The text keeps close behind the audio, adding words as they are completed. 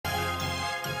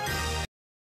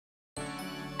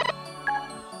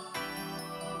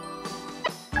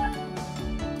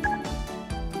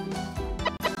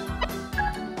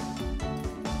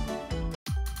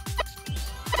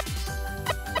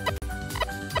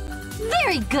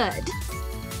Very good.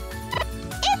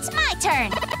 It's my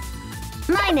turn.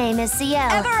 My name is Ciel.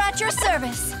 Ever at your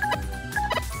service.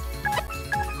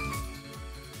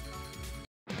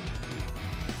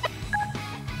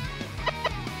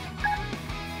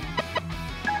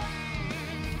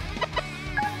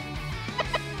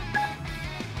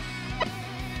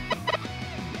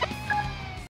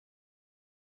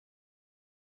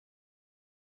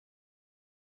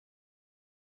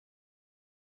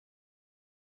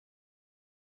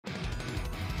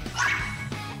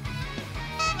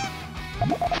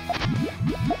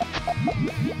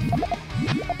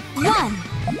 One.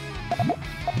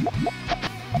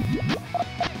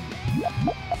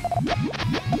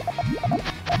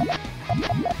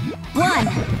 One.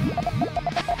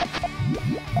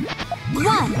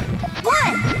 One.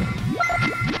 One.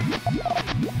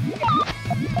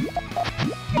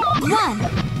 One.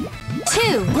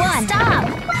 Two. One. Stop!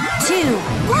 Two.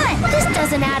 One! This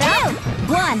doesn't add up!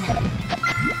 One.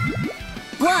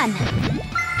 One.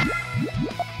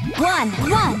 One.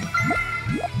 One.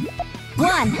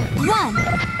 One. One.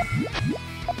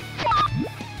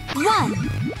 One.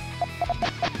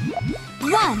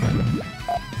 One.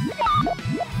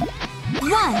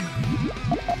 One.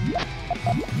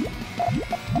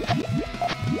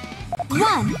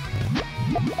 One.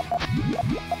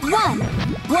 One.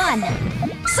 One.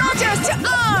 Soldiers to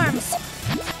arms!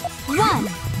 One.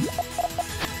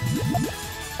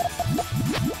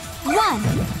 One.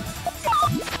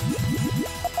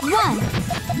 One.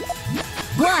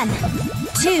 One.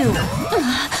 Two.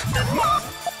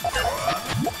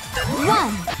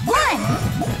 One. One!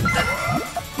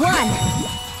 One.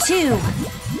 Two.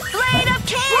 Blade of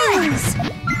Kings!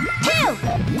 Two!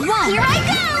 One. Here I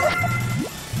go!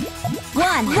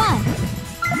 One. One.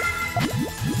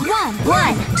 One.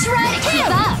 One. Try to keep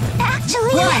up!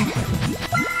 Actually... One.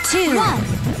 Two. One.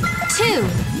 Two.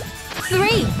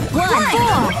 Three. One.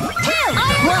 Four. Two!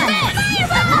 One.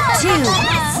 Two.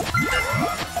 Yes!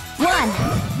 One.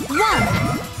 One.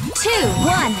 Two.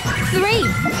 One. Three.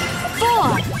 Four.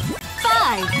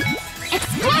 Five.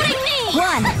 Exploding knee!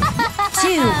 One.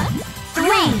 Two.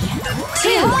 Three.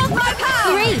 Two. Hold my power!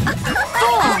 Three.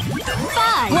 Four.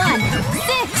 Five. One.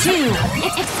 Six. Two.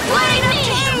 Blade of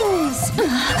Kings!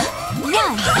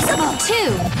 One. Impossible! Two.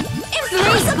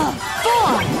 Impossible!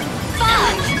 Four.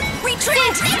 Five.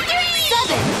 Retreat!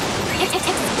 Seven.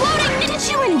 Exploding. Did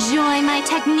you enjoy my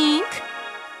technique?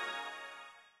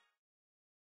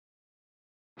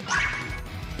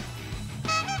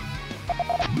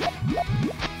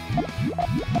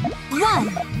 One.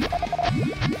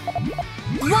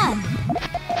 One.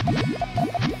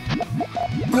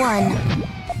 One,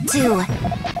 two.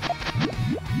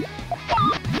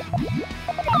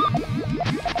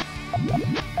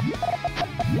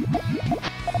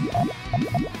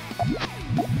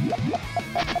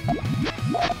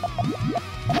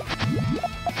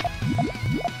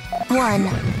 One,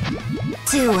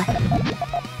 two,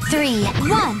 three,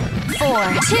 One. four,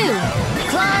 Two.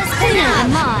 claws Never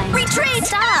enough. mind. Retreat!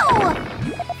 Stop!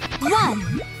 One.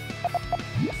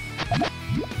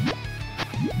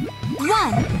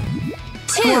 One.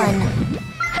 Two. One,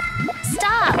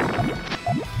 Stop.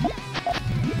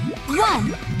 One.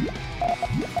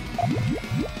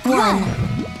 one,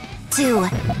 two.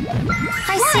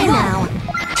 I see One. now.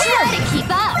 Try to keep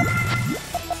up.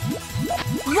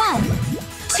 One.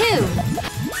 Two.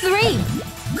 Three.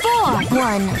 Four.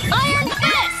 One, Iron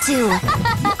Fist. two.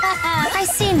 I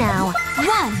see now.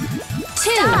 One.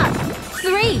 Two. Stop.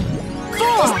 Three.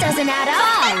 Four. This doesn't add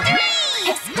up.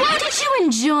 Five. Did you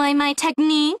enjoy my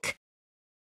technique?